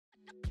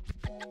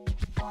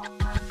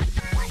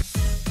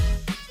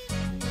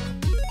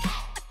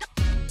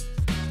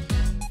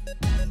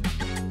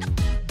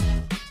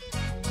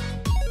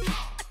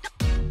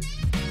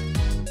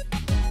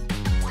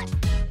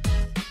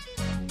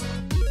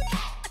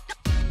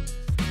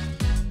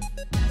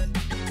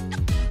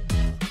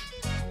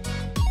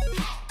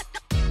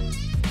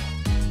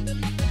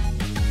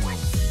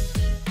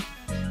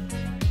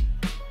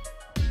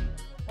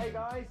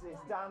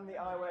It's Dan, the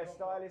Eyewear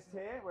Stylist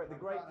here. We're at the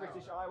Great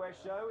British Eyewear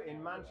Show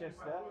in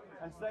Manchester,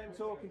 and today I'm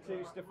talking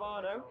to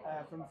Stefano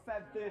from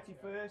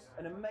Feb31st,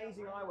 an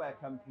amazing eyewear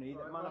company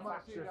that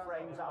manufactures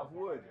frames out of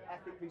wood,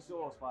 ethically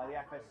sourced by the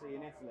FSC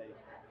in Italy.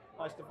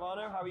 Hi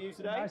Stefano, how are you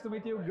today? Nice to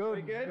meet you. Good.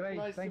 Very good. Great.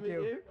 Nice Thank to meet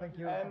you. Thank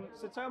you.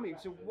 So tell me,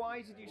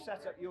 why did you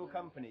set up your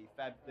company,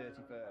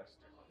 Feb31st?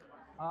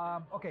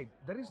 Okay,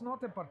 there is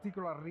not a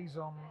particular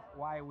reason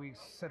why we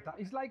set up.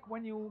 It's like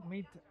when you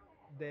meet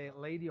the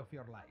lady of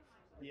your life.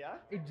 Yeah?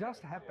 It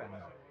just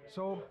happened.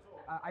 So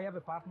I have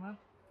a partner.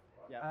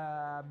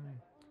 Yeah.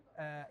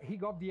 He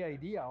got the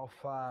idea of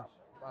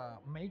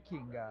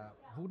making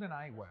wooden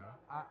eyewear.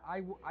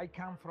 I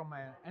come from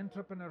an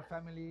entrepreneur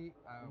family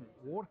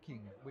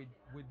working with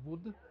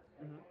wood.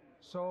 Mm-hmm.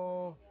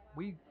 So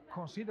we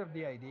considered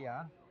the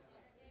idea.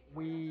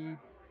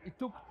 It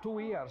took 2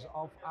 years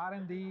of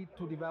R&D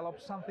to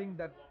develop something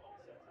that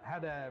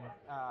had a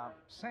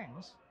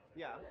sense.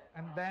 Yeah.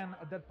 And then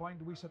at that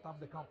point we set up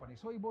the company.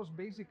 So it was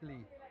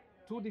basically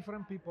two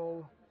different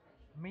people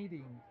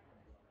meeting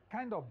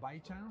kind of by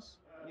chance,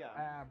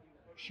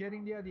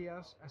 sharing the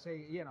ideas. I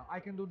say,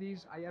 I can do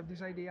this, I have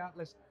this idea,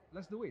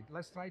 let's do it.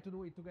 Let's try to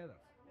do it together.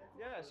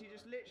 Yeah, so you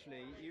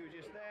were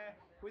just there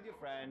with your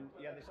friend,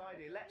 you had this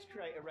idea, let's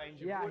create a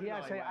range of wooden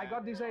I say, I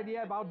got this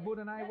idea about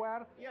wooden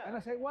eyewear, and I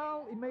say,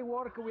 well, it may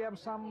work, we have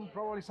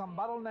probably some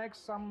bottlenecks,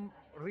 some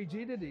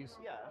rigidities.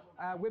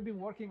 Yeah. We've been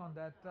working on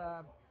that,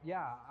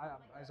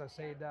 as I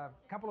said, a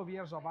couple of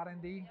years of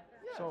R&D,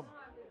 so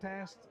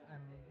test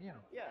and,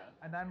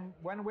 and then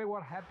when we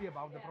were happy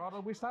about the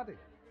product, we started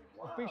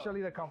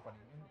officially the company.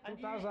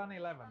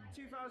 2011.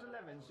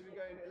 2011, so we're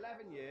going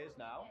 11 years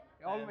now.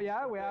 We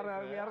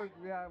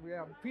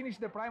are finished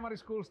the primary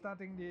school,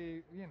 starting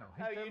the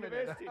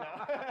university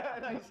now.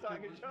 Now you're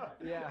starting a job.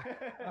 Yeah.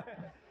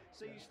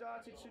 So you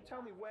started. So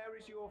tell me, where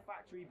is your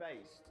factory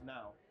based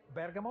now?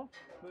 Bergamo.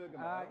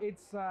 Bergamo.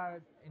 It's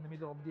in the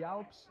middle of the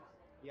Alps.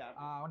 Yeah.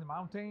 On the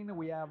mountain,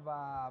 we have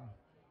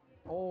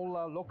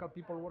all local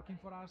people working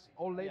for us,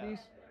 all ladies.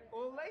 Yeah.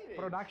 All ladies?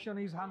 Production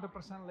is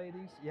 100%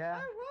 ladies. Yeah.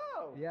 Oh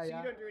wow! Yeah, so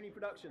you don't do any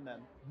production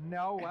then?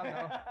 No, well,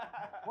 no.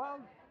 Well,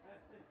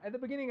 at the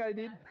beginning I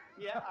did.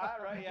 Yeah,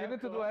 right. Yeah. You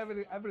need to do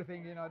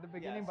everything, at the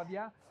beginning. But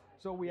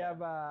so we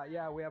have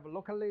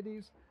local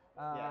ladies.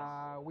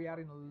 We are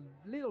in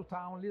a little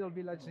town, little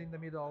village in the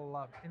middle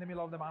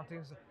of the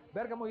mountains.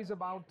 Bergamo is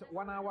about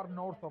 1 hour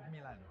north of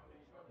Milan.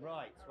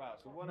 Right, wow,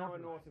 so 1 hour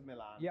north of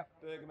Milan,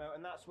 Bergamo,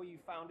 and that's where you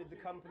founded the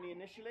company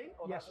initially,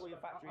 or that's where your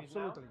factory is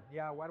now? Absolutely,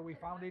 yeah, where we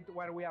found it,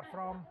 where we are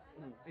from,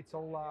 it's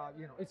all,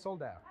 it's all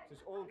there. So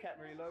it's all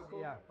kept really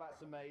local,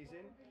 that's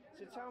amazing.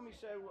 So tell me,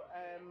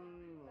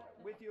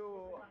 with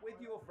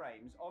your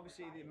frames,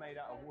 obviously they're made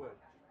out of wood,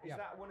 is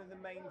that one of the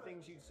main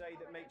things you'd say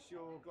that makes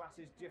your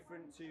glasses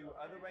different to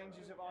other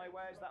ranges of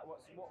eyewear? Is that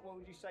what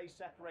would you say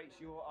separates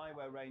your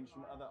eyewear range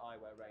from other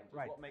eyewear ranges?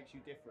 What makes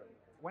you different?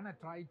 When I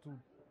try to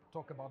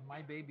talk about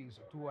my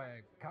babies to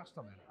a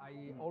customer,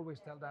 I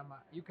always tell them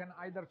you can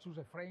either choose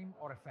a frame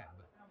or a fab.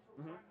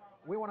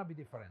 We want to be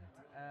different.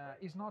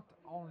 It's not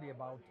only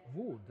about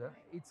wood,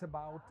 it's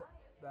about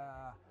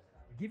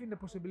giving the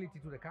possibility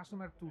to the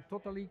customer to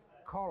totally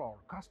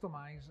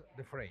customize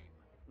the frame.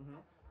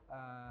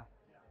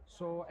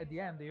 So at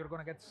the end you're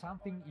going to get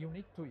something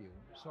unique to you.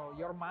 So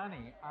your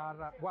money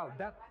are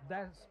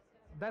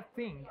that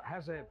thing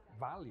has a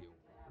value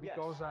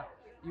because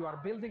you are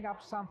building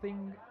up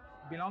something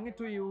belonging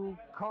to you,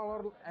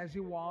 color as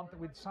you want,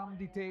 with some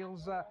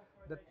details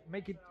that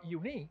make it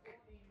unique,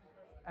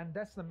 and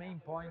that's the main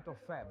point of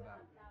Feb.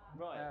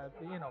 Right.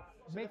 So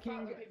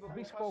making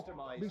bespoke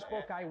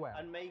eyewear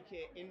and make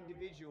it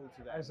individual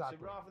to them.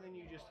 Exactly. So rather than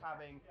you just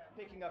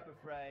picking up a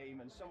frame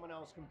and someone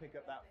else can pick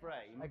up that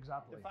frame.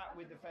 Exactly. The fact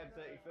with the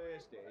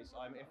Feb31st is,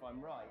 if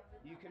I'm right,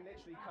 you can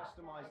literally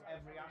customize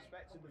every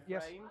aspect of the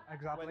frame. Yes,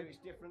 exactly. Whether it's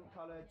different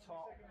color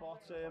top,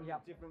 bottom,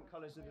 different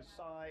colors of the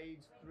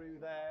sides through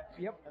there.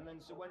 Yep. And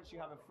then so once you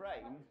have a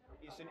frame,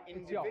 it's an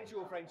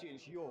individual frame to you.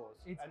 It's yours.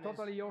 It's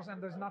totally yours,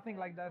 and there's nothing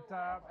like that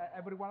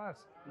everyone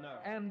else. No.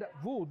 And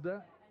wood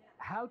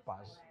help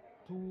us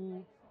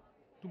to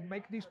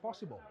make this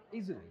possible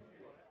easily,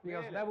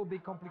 because that would be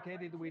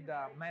complicated with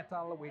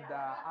metal, with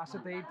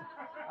acetate,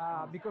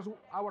 because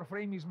our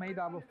frame is made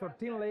out of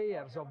 13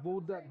 layers of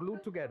wood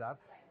glued together.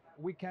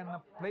 We can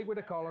play with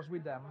the colors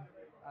with them,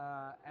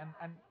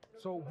 and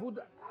so wood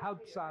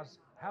helped us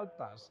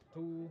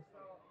to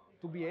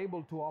be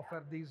able to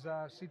offer this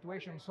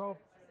situation. So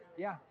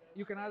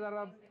you can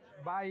either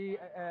buy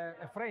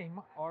a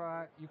frame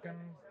or you can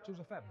choose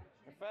a fab.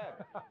 A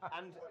fab.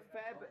 And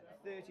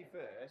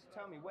Feb31st,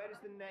 tell me, where does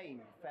the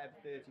name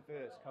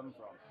Feb31st come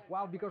from?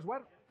 Well, because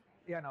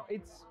you know,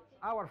 it's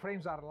our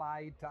frames are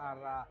light,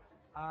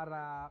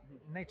 are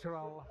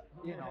natural.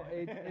 You know,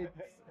 it's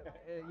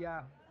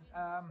yeah.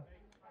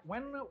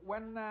 When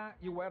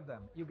you wear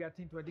them, you get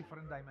into a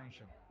different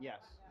dimension.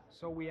 Yes.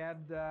 So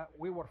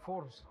we were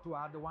forced to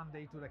add one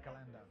day to the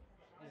calendar.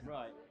 You know.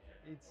 Right.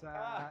 It's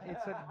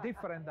a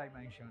different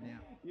dimension, yeah.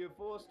 You're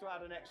forced to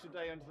add an extra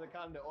day onto the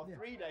calendar, or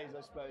 3 days,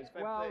 I suppose.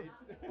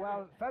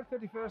 Well, Feb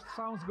 31st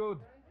sounds good.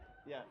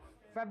 Yeah.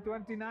 Feb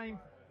 29th,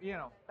 you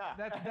know,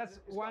 that's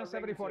once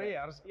every 4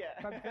 years.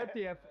 Yeah. Feb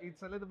 30th,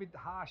 it's a little bit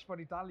harsh for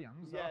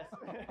Italians. So. Yes.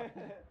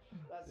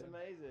 That's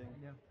amazing.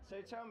 Yeah.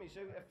 So tell me,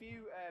 so a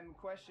few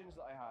questions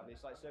that I have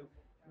is like, so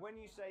when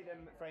you say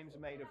them frames are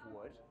made of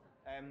wood,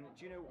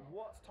 do you know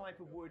what type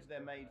of wood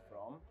they're made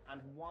from and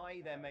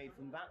why they're made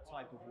from that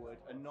type of wood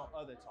and not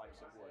other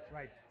types of wood?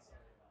 Right.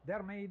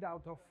 They're made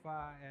out of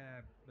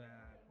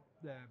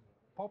the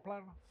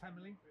poplar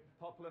family.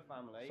 Poplar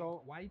family.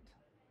 So white.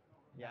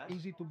 Yes.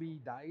 Easy to be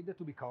dyed,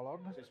 to be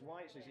colored. So it's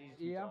white, so it's easy to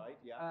be dyed.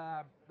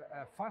 Yeah.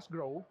 Fast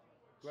grow.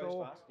 Grows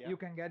so fast, yeah. You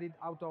can get it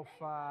out of,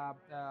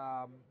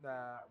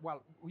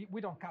 well,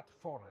 we don't cut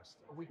forest.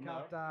 We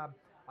cut,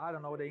 I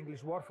don't know the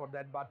English word for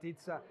that, but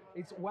it's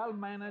well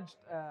managed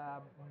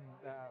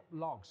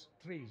logs,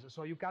 trees.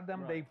 So you cut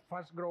them, they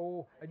fast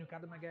grow, and you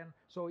cut them again.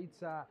 So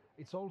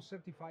it's all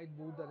certified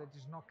wood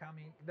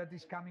that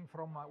is coming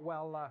from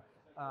well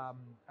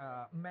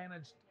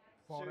managed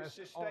forest.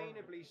 So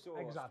sustainably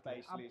sourced, exactly.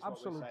 basically, is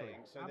Absolutely. what we're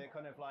saying. So they're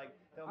kind of like,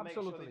 they'll make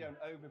Absolutely. sure they don't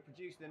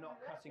overproduce, they're not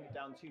cutting it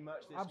down too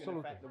much, that's going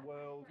to affect the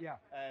world. Yeah.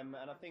 And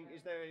I think,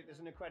 there's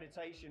an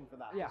accreditation for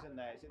that, yeah. isn't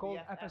there? Is it called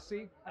the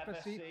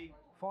FSC,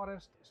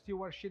 Forest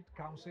Stewardship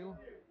Council,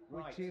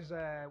 which is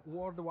a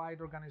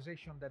worldwide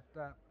organization that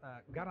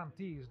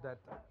guarantees that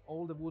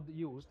all the wood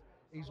used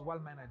is well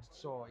managed.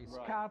 So it's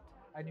cut,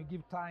 and you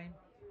give time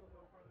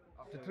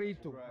of the tree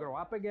to grow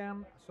up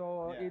again.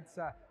 So it's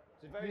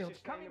very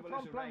coming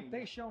from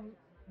plantation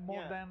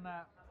more than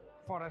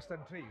forest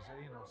and trees.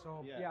 You know,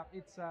 so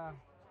it's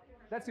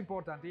that's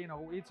important. You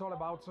know, it's all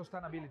about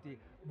sustainability.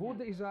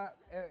 Wood is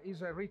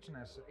a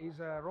richness, is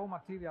a raw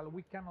material.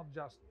 We cannot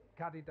just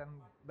cut it and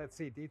that's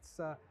it.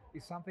 It's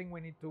something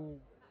we need to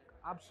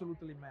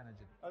absolutely manage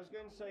it. I was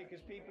going to say,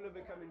 because people are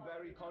becoming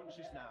very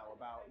conscious now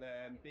about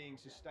them being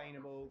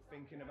sustainable,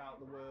 thinking about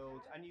the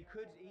world, and you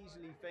could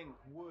easily think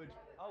wood,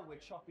 oh, we're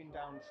chopping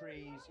down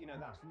trees, you know,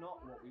 that's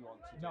not what we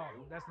want to do. No,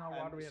 that's not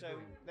what we are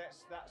doing. So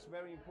that's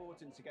very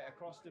important to get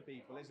across to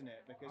people, isn't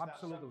it? Because that's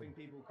something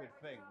people could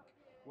think.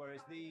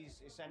 Whereas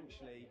these,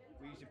 essentially,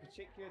 we use a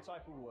particular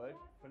type of wood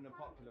from the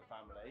poplar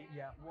family.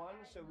 Yeah. One,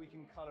 so we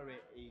can colour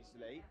it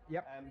easily.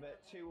 Yep.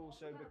 But two,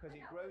 also because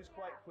it grows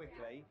quite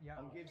quickly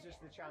and gives us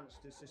the chance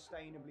to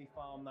sustainably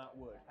farm that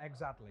wood.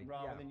 Exactly.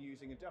 Rather than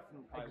using a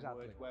different type of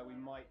wood where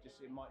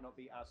it might not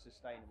be as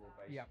sustainable,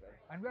 basically.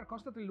 Yeah. And we are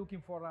constantly looking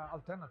for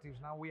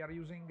alternatives. Now we are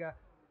using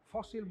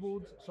fossil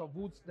woods, so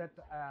woods that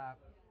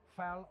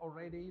fell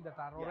already, that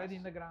are already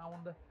in the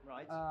ground.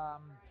 Right.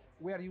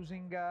 We are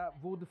using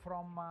wood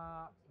from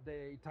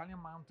the Italian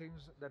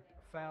mountains that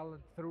fell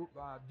through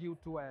due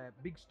to a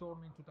big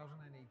storm in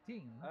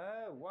 2018.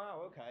 Oh,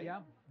 wow, okay.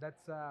 Yeah,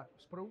 that's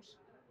spruce.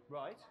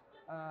 Right.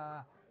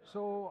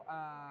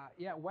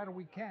 Where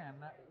we can,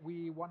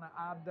 we want to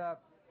add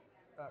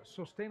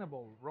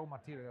sustainable raw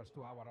materials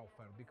to our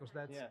offer, because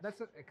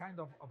that's a kind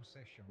of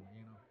obsession,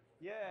 you know.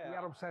 Yeah, we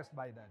are obsessed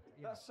by that.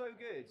 That's so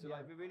good. So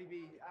like, we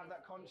really have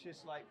that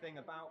conscious thing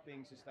about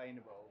being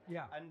sustainable.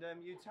 Yeah. And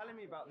you're telling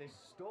me about this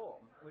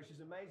storm, which is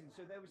amazing.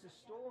 So there was a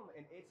storm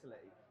in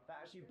Italy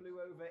that actually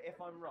blew over,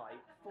 if I'm right,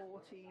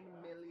 14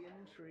 million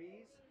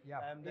trees.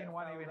 Yeah. In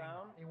one evening.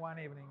 Down. In one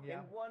evening.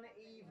 Yeah. In one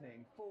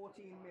evening,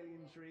 14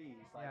 million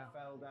trees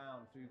fell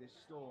down through this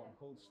storm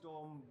called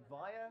Storm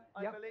Via,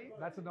 I believe.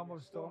 That's a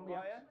normal storm.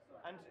 Via.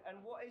 And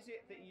what is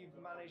it that you've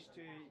managed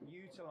to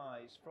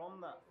utilise from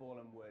that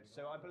fallen wood?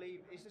 So I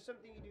believe, is there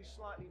something you do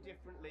slightly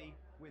differently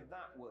with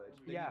that wood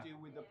than you do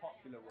with the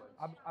popular woods?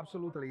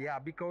 Absolutely, yeah,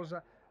 because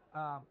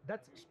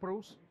that's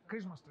spruce,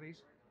 Christmas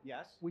trees.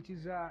 Yes. Which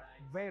is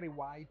very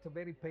white,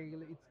 very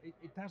pale.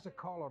 It has a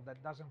color that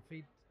doesn't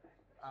fit.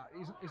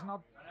 It's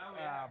not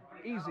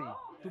easy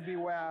to be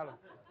wear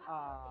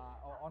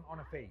on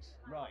a face.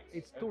 Right.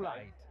 It's too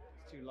light.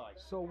 It's too light.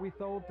 So we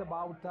thought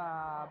about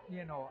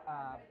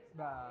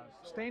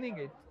staining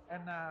it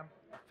and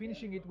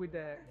finishing it with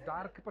a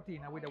dark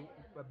patina, with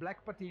a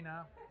black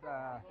patina,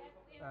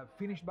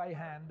 finished by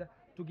hand,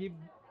 to give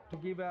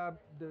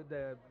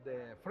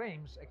the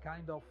frames a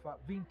kind of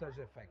vintage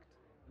effect.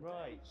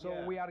 Right.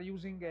 So we are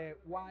using a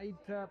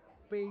white,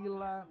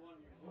 pale,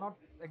 not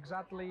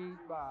exactly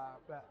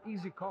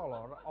easy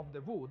color of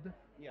the wood.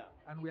 Yeah.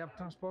 And we have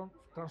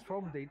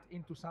transformed it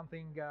into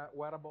something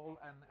wearable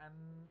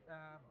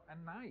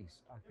and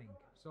nice, I think.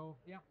 So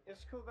yeah.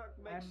 It's cool. That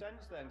makes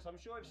sense then. So I'm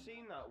sure I've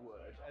seen that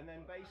wood. And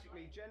then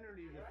basically,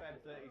 generally the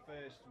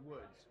Feb31st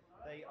woods,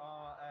 they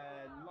are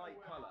light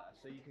colour,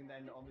 so you can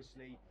then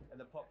obviously,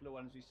 the popular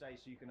ones we say,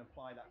 so you can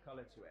apply that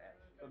colour to it.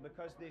 But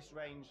because this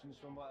range is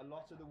from a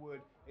lot of the wood,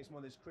 it's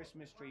more this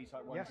Christmas tree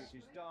type ones,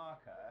 which is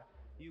darker,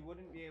 you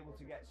wouldn't be able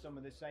to get some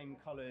of the same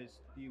colours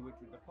you would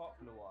with the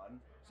popular one,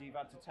 so you've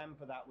had to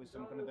temper that with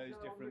some kind of those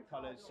different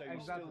colours, so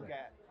you still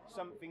get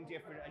something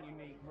different and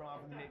unique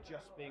rather than it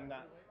just being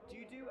that. Do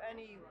you do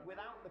any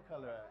without the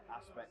colour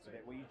aspect of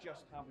it, where you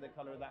just have the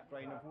colour of that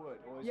grain of wood?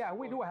 Or yeah,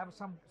 we do have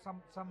some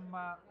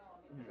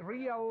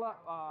real,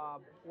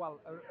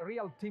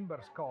 real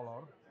timbers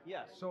color.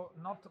 Yes. So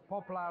not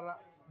poplar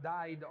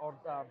dyed or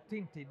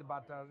tinted,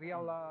 but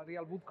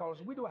real wood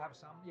colors. We do have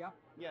some, yeah.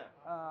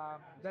 Yeah.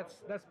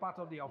 That's part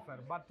of the offer.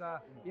 But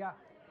yeah,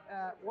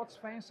 what's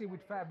fancy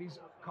with Fab is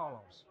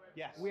colors.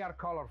 Yes. We are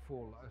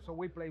colorful, so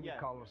we play with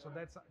colors. So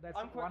that's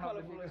I'm quite one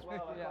colourful of the as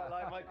well. I quite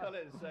like my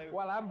colours. So.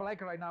 Well, I'm black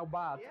right now,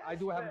 but yes, I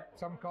do have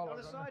some colors. On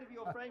the side of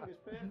your frame is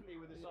perfectly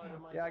with the side of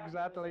my. Yeah,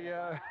 exactly.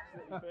 Yeah.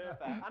 Absolutely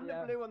perfect. And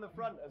the blue on the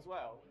front as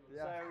well.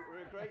 Yeah. So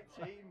we're a great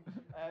team.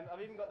 I've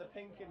even got the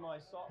pink in my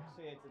socks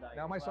here today.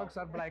 Now my socks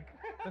are black.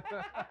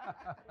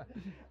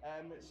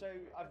 So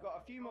I've got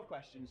a few more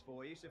questions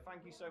for you. So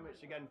thank you so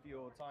much again for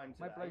your time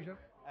today. My pleasure.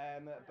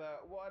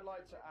 But what I'd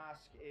like to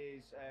ask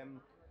is.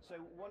 So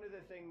one of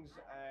the things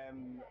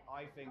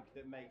I think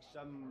that makes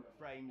some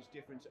frames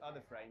different to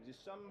other frames is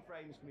some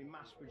frames can be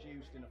mass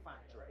produced in a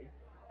factory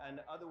and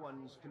other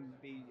ones can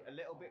be a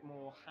little bit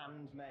more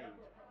handmade.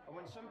 And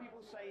when some people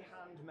say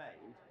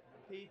handmade,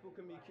 people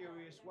can be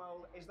curious,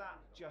 well, is that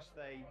just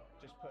they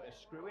just put a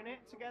screw in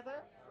it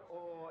together?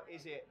 Or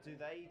is it, do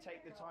they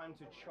take the time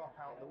to chop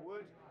out the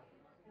wood?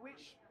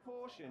 Which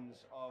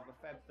portions of a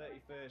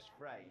Feb31st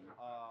frame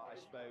are, I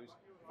suppose,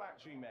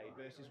 factory made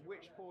versus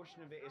which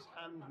portion of it is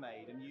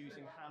handmade and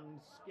using hand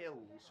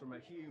skills from a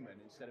human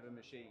instead of a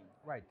machine?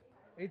 Right.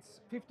 It's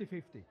 50-50.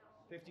 50-50,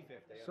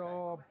 okay.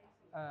 So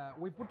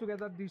we put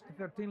together these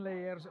 13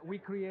 layers. We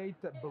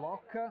create a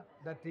block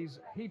that is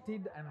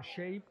heated and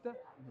shaped.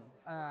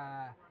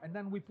 And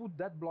then we put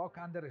that block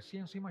under a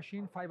CNC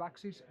machine,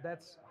 5-axis.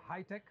 That's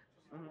high-tech.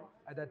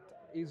 That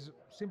is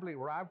simply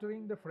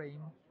routering the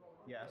frame.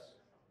 Yes.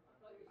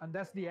 And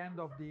that's the end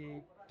of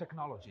the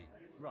technology.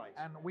 Right.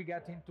 And we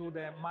get into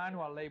the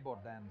manual labor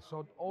then.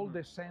 So all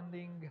the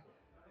sanding,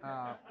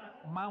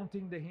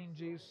 mounting the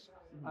hinges,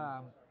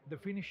 the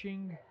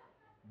finishing,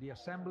 the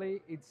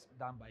assembly, it's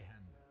done by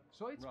hand.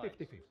 So it's 50-50,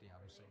 I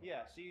would say.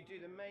 Yeah, so you do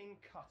the main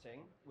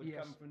cutting, would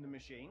come from the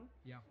machine.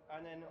 Yeah.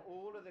 And then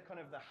all of the kind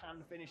of the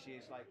hand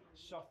finishes, like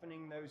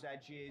softening those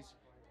edges,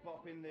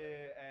 popping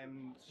the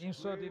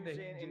inserting the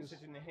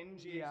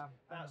hinges,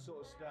 that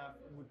sort of stuff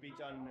would be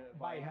done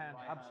by hand.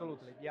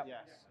 Absolutely. Yes.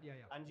 Yeah.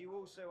 And you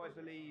also, I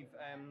believe,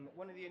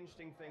 one of the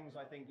interesting things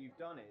I think you've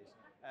done is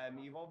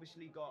you've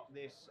obviously got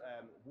this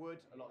wood.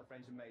 A lot of the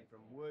frames are made from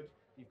wood.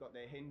 You've got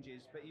their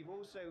hinges, but you've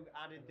also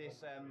added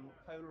this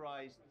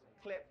polarized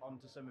clip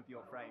onto some of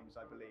your frames,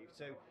 I believe.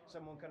 So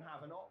someone can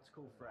have an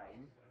optical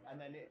frame and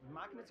then it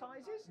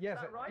magnetizes? Yes,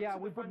 is that right? yeah,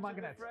 we put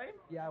magnets.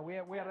 Yeah, we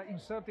are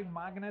inserting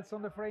magnets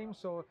on the frame,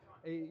 so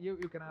you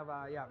can have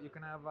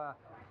a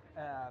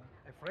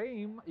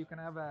frame, you can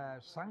have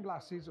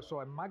sunglasses, so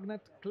a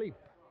magnet clip.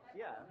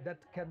 Yeah. That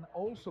can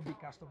also be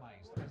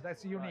customized.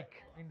 That's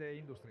unique in the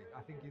industry. I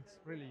think it's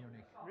really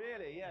unique.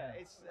 Really, yeah.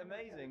 It's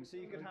amazing. So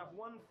you could have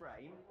one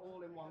frame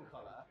all in one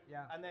color,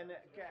 and then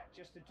get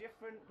just a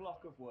different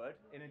block of wood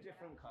in a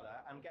different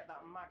color and get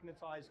that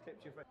magnetized clip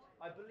to your frame.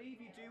 I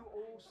believe you do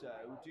also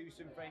do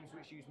some frames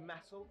which use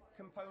metal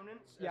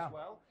components as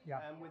well,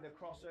 with a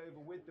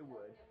crossover with the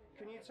wood.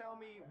 Can you tell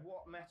me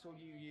what metal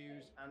you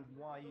use and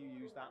why you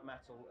use that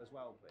metal as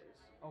well, please?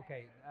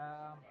 Okay.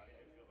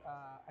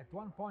 At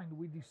one point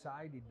we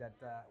decided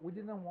that we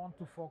didn't want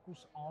to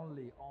focus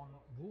only on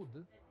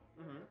wood,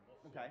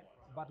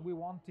 but we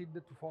wanted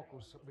to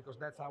focus, because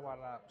that's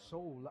our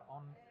soul,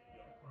 on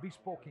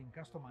bespoking,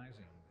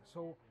 customizing.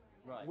 So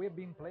we've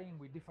been playing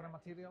with different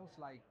materials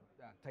like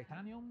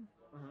titanium,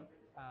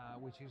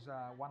 which is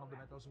one of the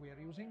metals we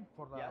are using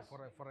for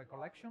a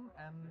collection,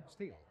 and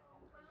steel.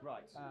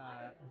 Right.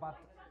 But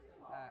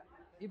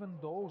even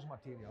those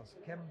materials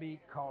can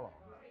be colored,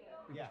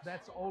 because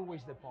that's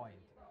always the point.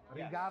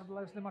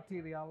 Regardless the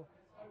material,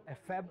 a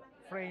Fab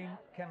frame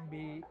can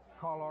be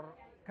color,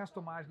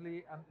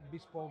 customizedly and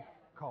bespoke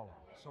color.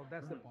 So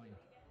that's the point.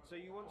 So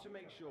you want to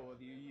make sure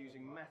that you're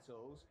using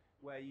metals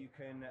where you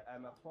can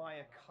apply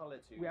a color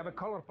to. We have a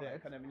color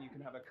palette. And you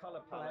can have a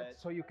color palette.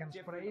 So you can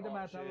spray the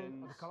metal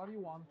the color you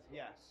want.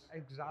 Yes.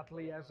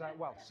 Exactly as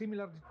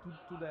similar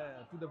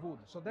to the wood.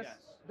 So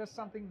that's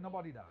something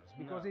nobody does,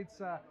 because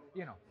it's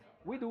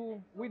we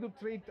do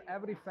treat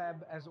every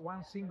Fab as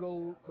one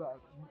single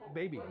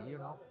baby,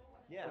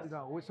 Yes.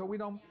 So we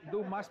don't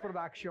do mass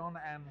production,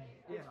 and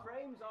his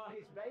frames are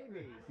his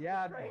babies.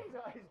 Yeah. His frames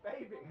are his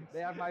babies.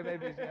 They are my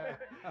babies. Yeah.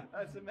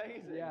 That's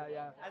amazing.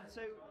 Yeah. And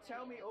so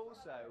tell me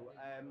also,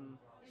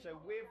 so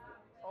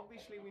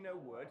obviously we know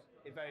wood,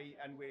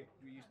 and we're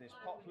using this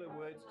poplar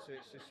wood, so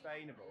it's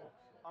sustainable.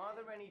 Are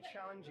there any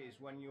challenges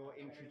when you're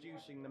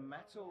introducing the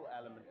metal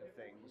element of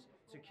things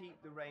to keep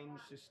the range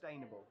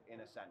sustainable in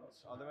a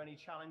sense? Are there any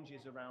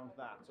challenges around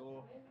that,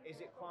 or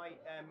is it quite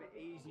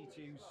easy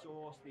to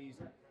source these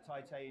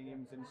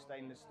titaniums and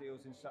stainless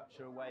steels in such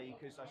a way?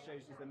 Because I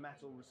suppose is the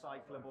metal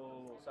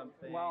recyclable or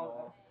something?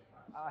 Well,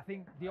 I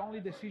think the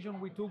only decision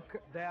we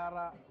took there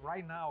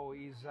right now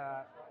is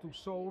to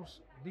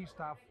source this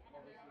stuff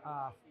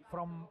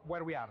from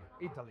where we are,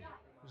 Italy.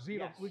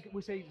 Zero, yes.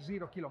 we say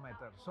 0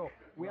 kilometers. So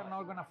we are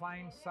not going to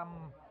find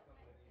some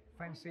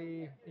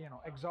fancy,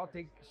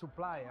 exotic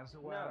suppliers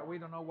where we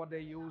don't know what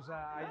they use,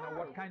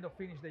 what kind of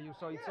finish they use.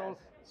 So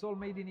it's all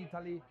made in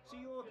Italy. So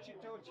your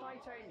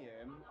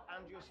titanium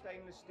and your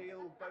stainless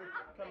steel both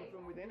come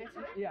from within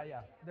Italy?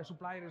 Yeah. The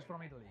supplier is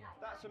from Italy. Yeah.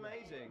 That's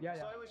amazing. Yeah.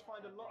 So I always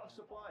find a lot of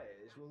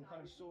suppliers will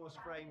kind of source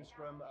frames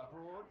from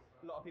abroad.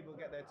 A lot of people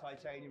get their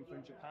titanium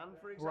from Japan,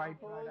 for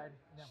example. Right.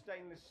 Yeah.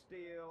 Stainless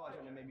steel, I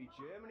don't know, maybe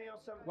Germany or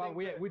something. Well,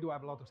 we do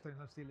have a lot of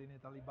stainless steel in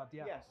Italy, but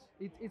yeah, yes.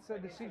 It's a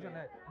decision.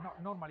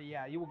 Normally,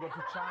 you will go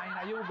to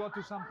China, you will go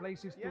to some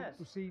places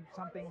to see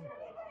something,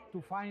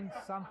 to find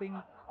something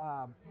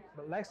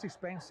less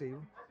expensive.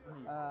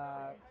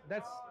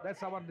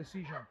 That's our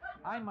decision.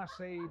 I must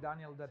say,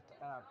 Daniel, that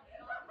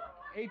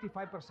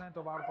 85%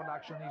 of our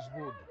production is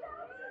wood.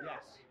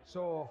 Yes.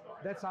 So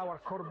that's our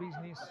core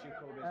business. That's your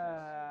core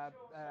business.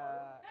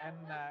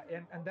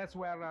 And that's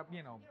where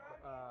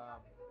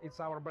it's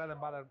our bread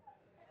and butter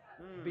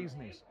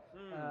business.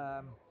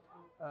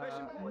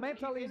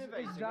 Metal is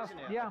just, isn't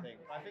it? yeah.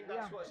 I think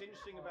that's what's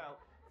interesting about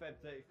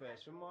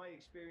Feb31st. From my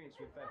experience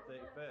with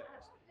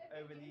Feb31st,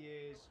 over the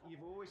years,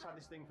 you've always had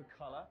this thing for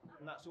colour,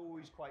 and that's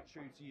always quite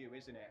true to you,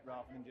 isn't it?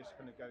 Rather than just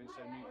kind of going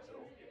so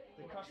neutral.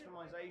 The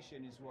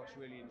customization is what's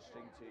really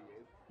interesting to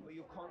you, but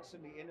you're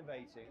constantly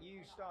innovating.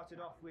 You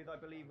started off with, I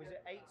believe, was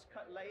it 8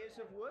 cut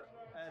layers of wood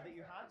that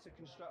you had to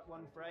construct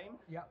one frame?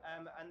 Yeah.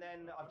 And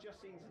then I've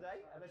just seen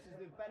today, and this is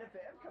the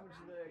benefit of coming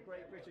to the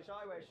Great British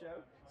Eyewear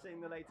Show,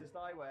 seeing the latest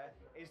eyewear,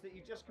 is that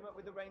you've just come up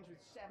with a range with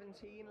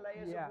 17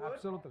 layers of wood. Yeah,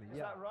 absolutely. Is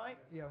that right?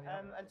 Yeah.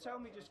 And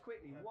tell me just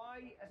quickly,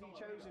 why have you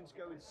chosen to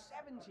go with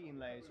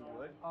 17 layers of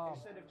wood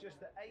instead of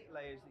just the 8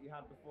 layers that you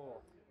had before?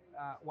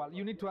 Well,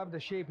 you need to have the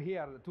shape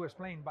here to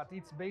explain, but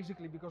it's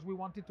basically because we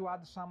wanted to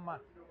add some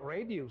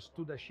radius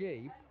to the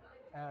shape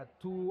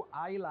to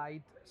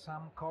highlight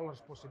some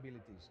colors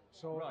possibilities.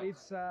 So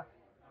it's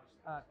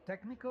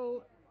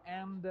technical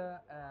and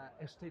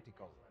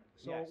aesthetical.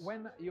 So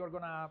when you're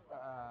gonna,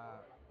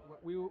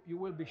 you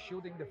will be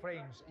shooting the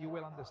frames, you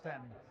will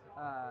understand.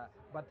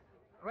 But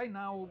right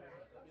now,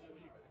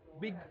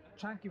 big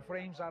chunky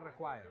frames are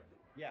required.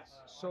 Yes.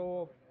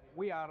 So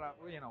we are,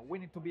 we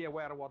need to be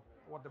aware of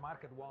what the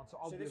market wants.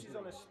 Obviously. So this is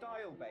on a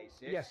style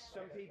basis. Yes.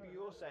 Some people,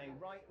 you're saying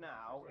right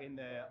now in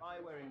the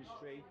eyewear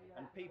industry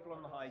and people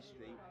on the high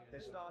street,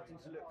 they're starting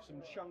to look for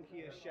some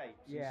chunkier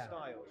shapes and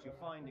styles. You're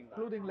finding that,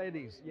 including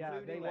ladies. Yeah,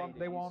 including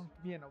they want,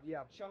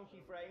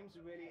 chunky frames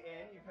are really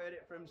in. You've heard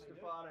it from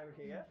Stefano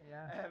here.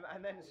 Yeah.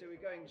 And then so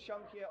we're going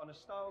chunkier on a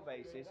style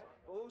basis.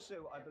 But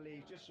also, I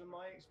believe, just from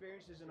my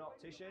experience as an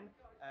optician,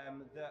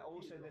 that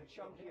also the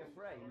chunkier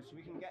frames,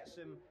 we can get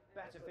some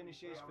better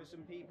finishes for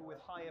some people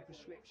with higher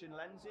prescription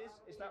lenses.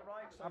 Is that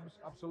right? So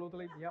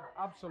absolutely. Yeah.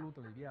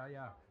 Absolutely. Yeah.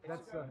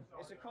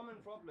 It's a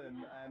common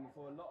problem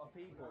for a lot of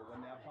people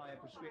when they have higher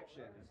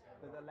prescriptions,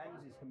 that the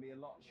lenses can be a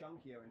lot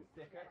chunkier and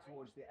thicker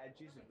towards the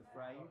edges of the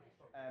frame.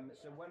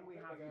 So when we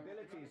have the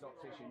ability as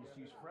opticians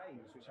to use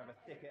frames which have a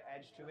thicker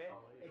edge to it,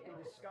 it can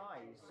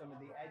disguise some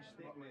of the edge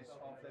thickness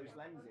of those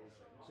lenses.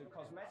 So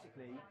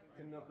cosmetically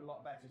can look a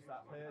lot better to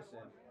that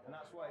person. And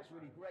that's why it's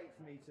really great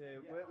for me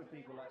to work with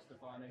people like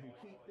Stefano who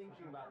keep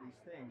thinking about these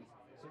things,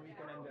 so we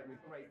can end up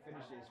with great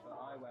finishes for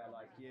eyewear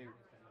like you.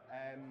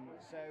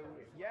 So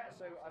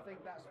I think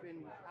that's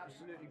been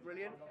absolutely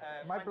brilliant.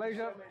 My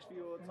pleasure. Thank you so much for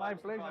your time. My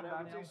pleasure, Stefano.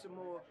 Daniel. We'll do some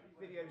more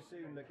videos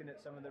soon looking at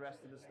some of the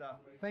rest of the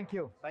stuff. Thank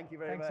you. Thank you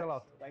very much. Thanks a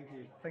lot. Thank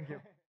you. Thank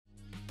you.